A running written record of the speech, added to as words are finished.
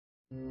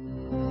Whether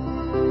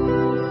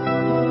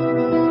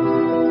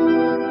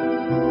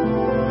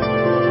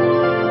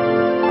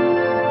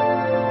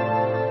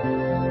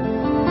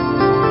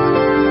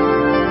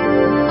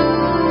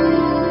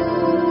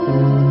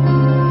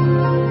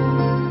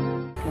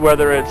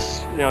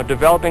it's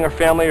developing our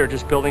family or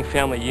just building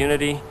family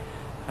unity,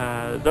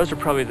 those are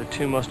probably the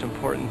two most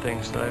important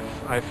things that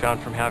I've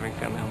found from having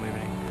family home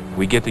evening.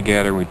 We get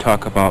together, we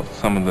talk about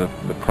some of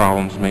the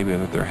problems maybe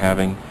that they're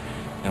having,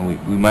 and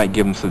we might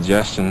give them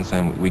suggestions,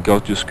 and we go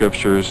through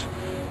scriptures,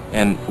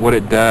 and what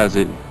it does,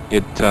 it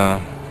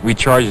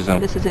recharges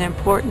them. This is an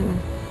important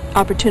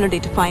opportunity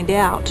to find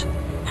out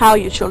how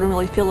your children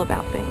really feel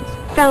about things.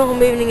 Family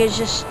home evening is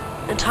just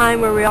a time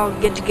where we all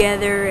get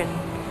together and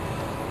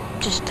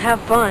just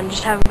have fun,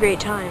 just have a great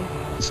time.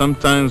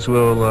 Sometimes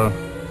we'll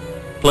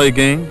play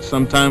games,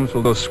 sometimes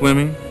we'll go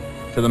swimming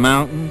to the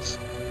mountains,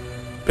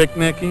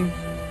 picnicking,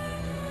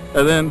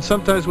 and then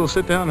sometimes we'll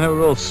sit down and have a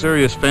real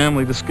serious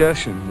family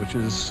discussion, which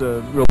is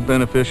real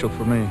beneficial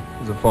for me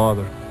as a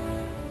father.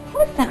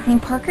 What's something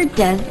Parker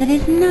does that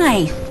is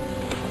nice?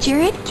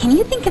 Jared, can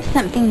you think of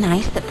something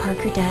nice that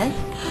Parker does?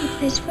 He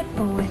plays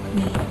football with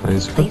me.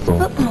 Plays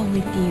football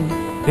with you.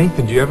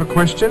 Nathan, do you have a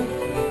question?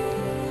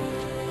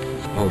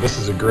 Oh, this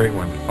is a great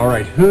one. All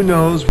right, who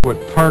knows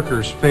what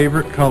Parker's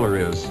favorite color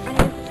is?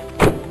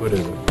 What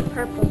is it?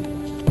 Purple.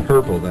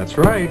 Purple, that's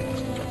right.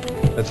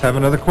 Let's have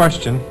another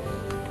question.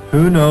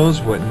 Who knows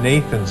what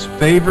Nathan's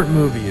favorite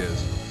movie is?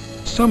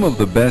 Some of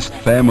the best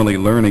family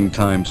learning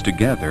times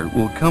together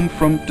will come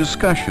from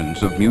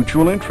discussions of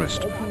mutual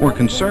interest or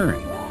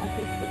concern.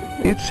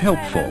 It's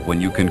helpful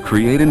when you can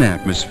create an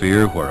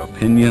atmosphere where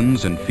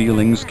opinions and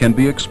feelings can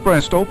be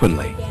expressed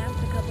openly.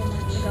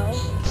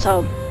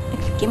 So,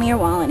 give me your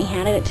wallet, and he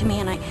handed it to me,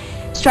 and I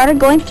started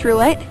going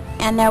through it,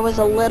 and there was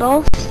a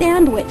little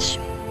sandwich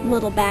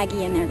little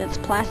baggie in there that's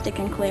plastic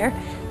and clear.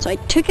 So I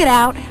took it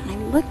out, and I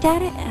looked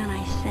at it, and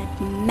I said,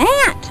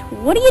 Matt,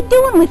 what are you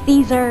doing with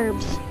these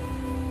herbs?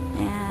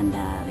 And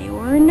they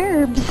were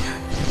herbs.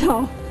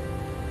 So,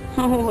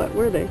 what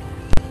were they?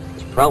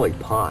 It's probably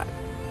pot.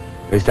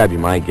 At least that'd be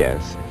my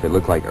guess, if it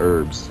looked like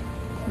herbs.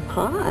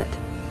 Pot?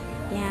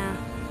 Yeah.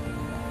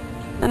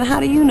 And how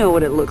do you know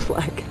what it looks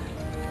like?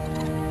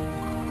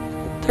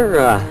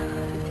 They're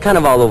kind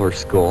of all over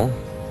school.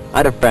 I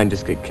had a friend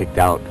just get kicked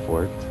out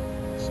for it,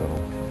 so.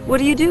 What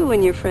do you do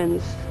when your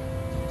friends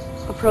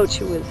approach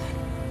you with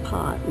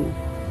pot? And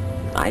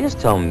I just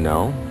tell them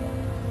no.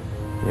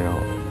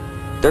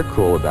 They're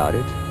cool about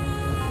it.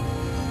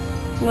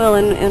 well,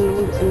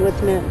 and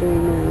what's Matt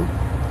doing now?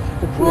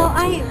 Well,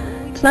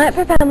 tonight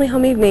for Family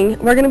Home Evening,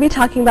 we're going to be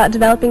talking about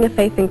developing a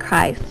faith in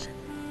Christ.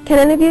 Can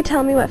any of you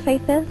tell me what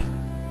faith is?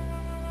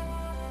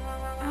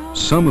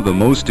 Some of the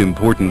most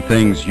important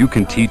things you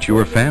can teach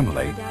your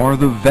family are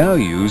the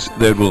values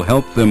that will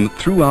help them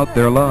throughout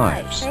their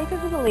lives. Faith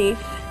is a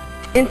belief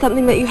in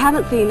something that you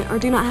haven't seen or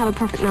do not have a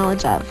perfect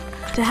knowledge of.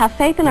 To have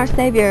faith in our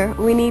Savior,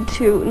 we need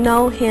to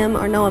know Him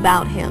or know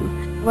about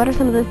Him. What are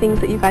some of the things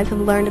that you guys have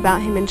learned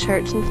about Him in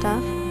church and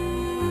stuff?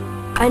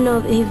 I know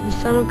that He's the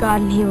Son of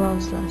God and He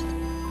loves us.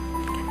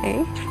 Okay.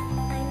 I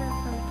know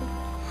something.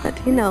 What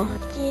do you know?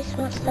 Jesus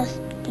wants us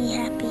to be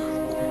happy.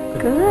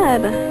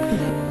 Good.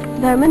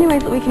 There are many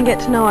ways that we can get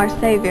to know our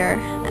Savior,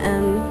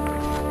 and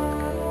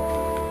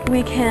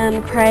we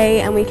can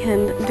pray and we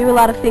can do a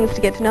lot of things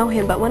to get to know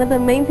Him, but one of the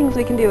main things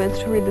we can do is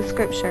to read the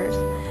Scriptures.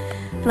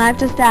 And I've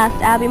just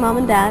asked Abby, Mom,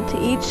 and Dad to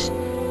each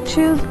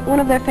choose one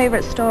of their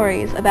favorite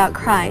stories about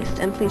Christ,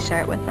 and please share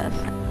it with us.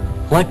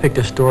 Well, I picked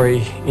a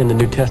story in the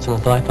New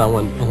Testament that I thought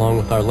went along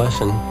with our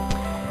lesson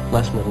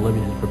that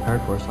Olivia had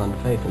prepared for us on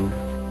faith. And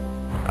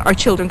our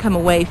children come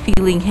away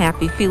feeling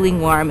happy,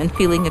 feeling warm, and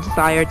feeling a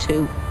desire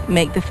to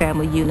make the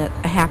family unit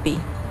a happy,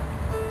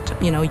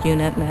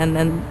 unit and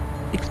then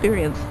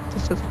experience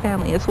just as a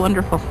family. It's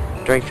wonderful.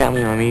 During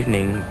Family Home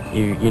Evening,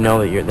 you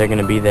know that they're going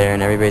to be there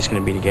and everybody's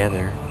going to be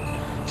together.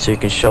 So you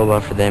can show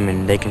love for them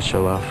and they can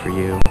show love for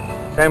you.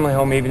 Family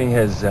Home Evening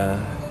has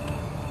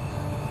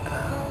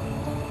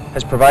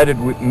provided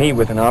me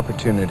with an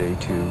opportunity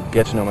to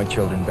get to know my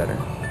children better,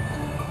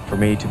 for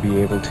me to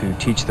be able to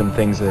teach them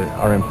things that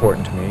are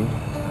important to me,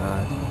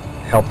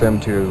 help them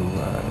to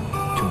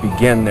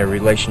begin their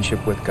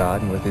relationship with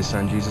God and with His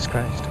Son, Jesus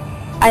Christ.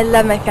 I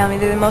love my family.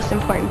 They're the most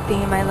important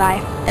thing in my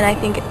life, and I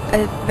think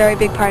a very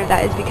big part of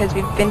that is because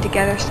we've been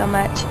together so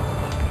much.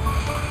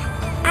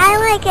 I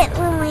like it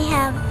when we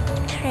have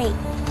treats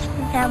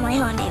in Family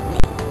Home Evening.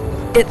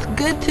 It's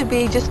good to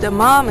be just a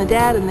mom, a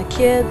dad, and the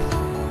kids,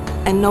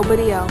 and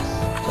nobody else.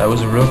 That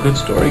was a real good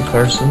story,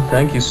 Carson.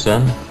 Thank you,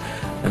 son.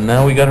 And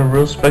now we got a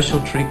real special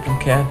treat from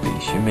Kathy.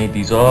 She made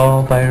these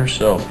all by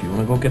herself. You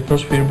want to go get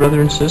those for your brother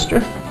and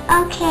sister?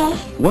 Okay.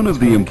 One of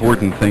the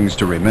important things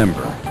to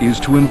remember is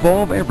to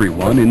involve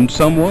everyone in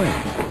some way.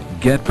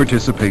 Get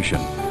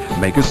participation.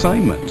 Make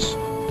assignments.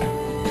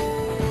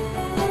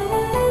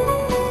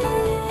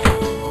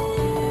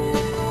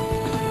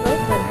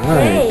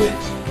 Great.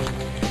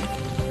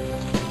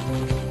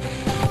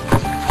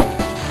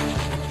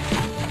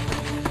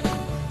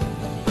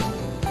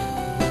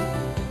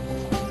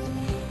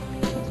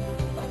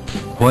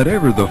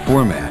 Whatever the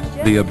format,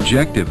 the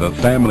objective of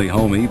Family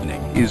Home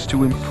Evening is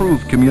to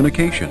improve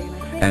communication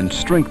and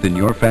strengthen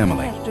your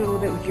family. Do a little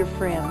bit with your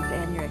friends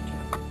and your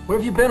Where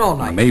have you been all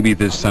night? Maybe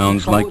this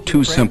sounds like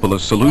too simple a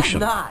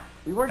solution.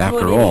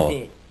 After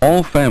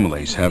all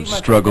families have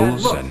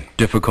struggles and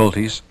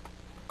difficulties.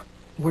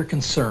 We're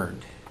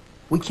concerned.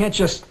 We can't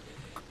just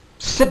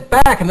sit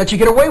back and let you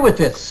get away with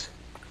this.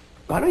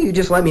 Why don't you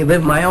just let me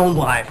live my own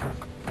life?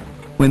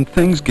 When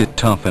things get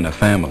tough in a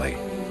family,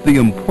 the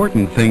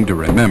important thing to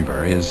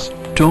remember is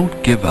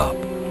don't give up.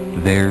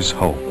 There's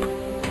hope.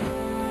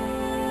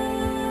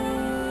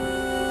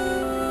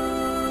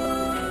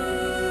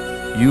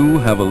 You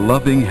have a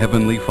loving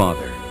Heavenly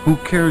Father who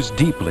cares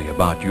deeply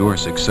about your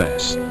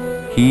success.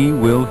 He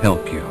will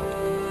help you.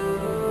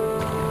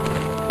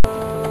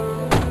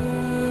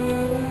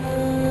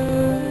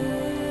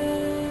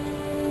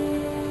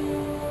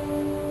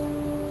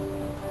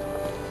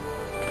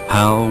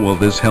 How will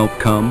this help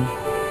come?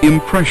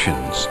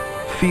 Impressions,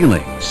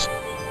 feelings,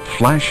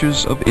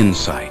 flashes of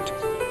insight.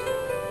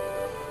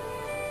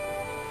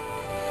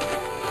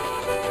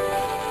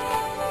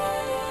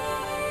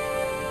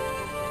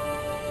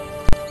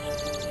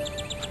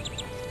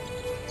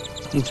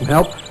 Need some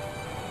help?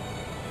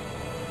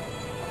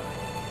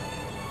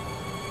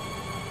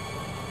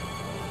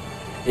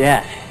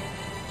 Yeah.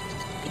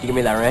 Could you give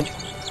me that wrench?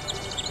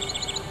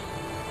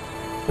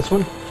 This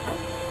one?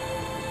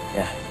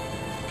 Yeah.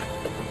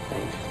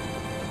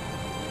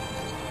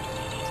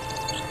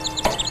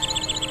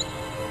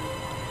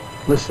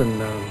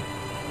 Listen,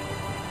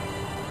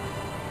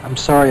 I'm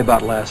sorry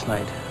about last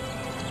night.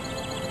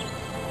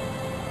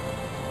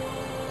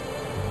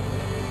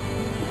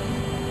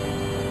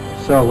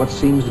 So, what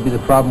seems to be the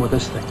problem with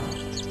this thing?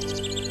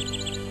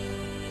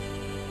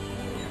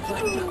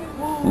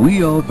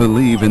 We all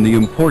believe in the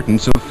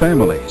importance of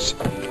families.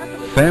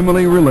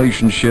 Family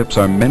relationships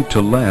are meant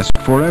to last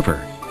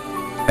forever.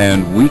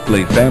 And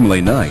weekly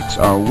family nights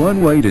are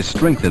one way to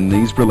strengthen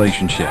these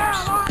relationships.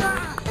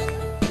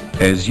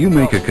 As you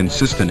make a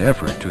consistent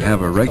effort to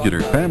have a regular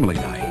family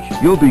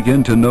night, you'll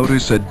begin to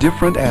notice a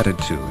different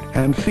attitude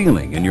and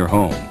feeling in your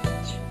home.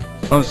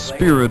 A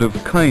spirit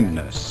of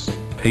kindness,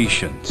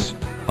 patience,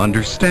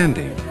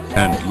 understanding,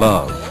 and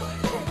love.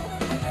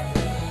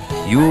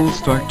 You'll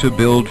start to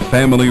build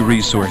family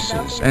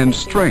resources and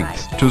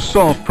strength to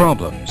solve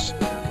problems.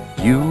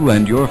 You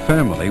and your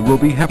family will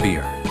be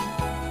happier.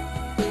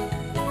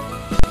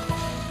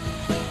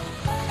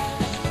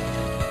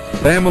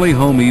 Family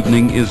Home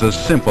Evening is a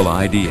simple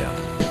idea,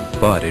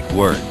 but it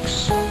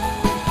works.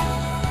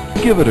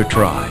 Give it a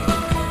try.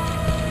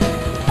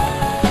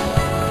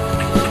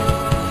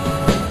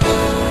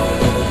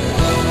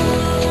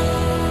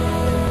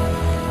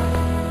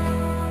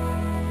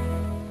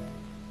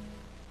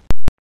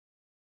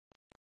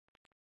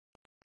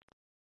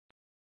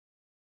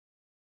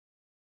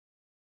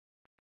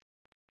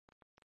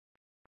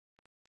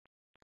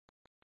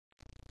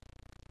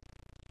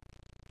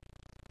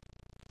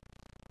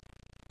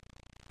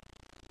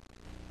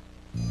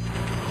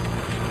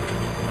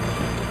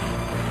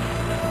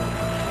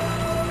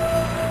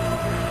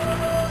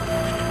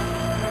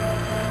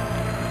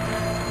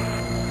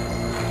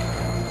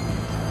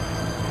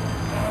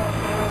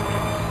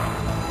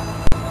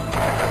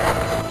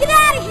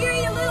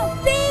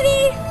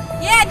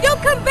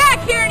 Come back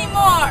here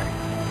anymore!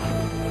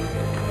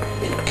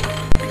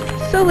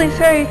 So,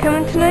 Lisa, are you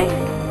coming tonight?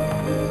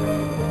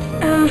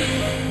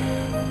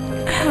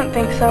 I don't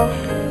think so.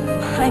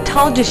 I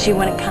told you she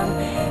wouldn't come.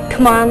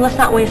 Come on, let's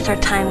not waste our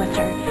time with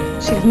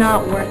her. She's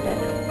not worth it.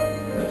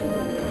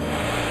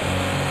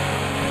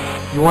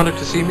 You wanted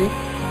to see me?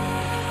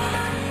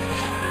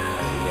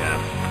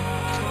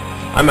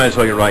 Yeah. I might as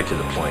well get right to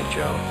the point,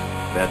 Joe.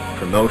 That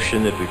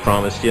promotion that we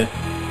promised you,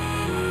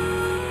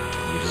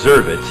 you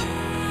deserve it.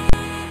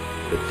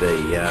 But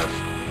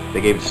they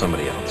gave it to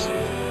somebody else.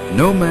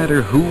 No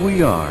matter who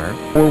we are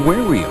or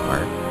where we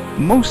are,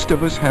 most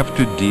of us have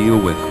to deal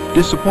with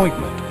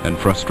disappointment and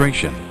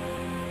frustration.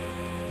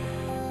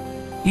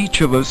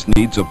 Each of us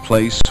needs a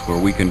place where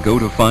we can go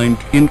to find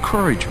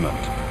encouragement,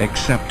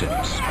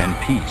 acceptance, and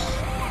peace.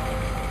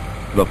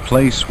 The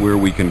place where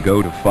we can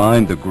go to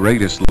find the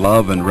greatest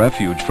love and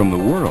refuge from the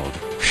world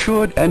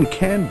should and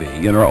can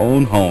be in our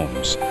own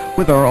homes,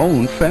 with our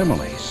own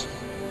families.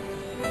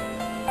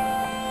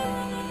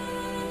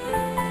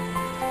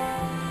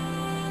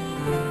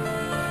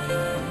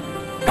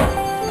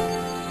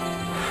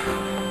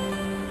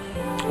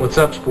 What's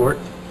up, sport?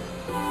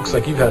 Looks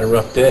like you've had a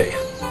rough day.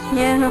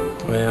 Yeah.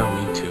 Well,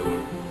 me too.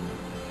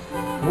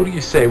 What do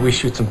you say we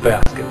shoot some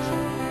baskets?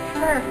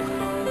 Sure.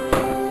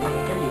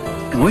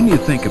 When you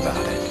think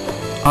about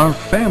it, our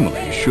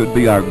family should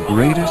be our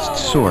greatest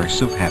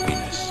source of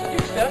happiness.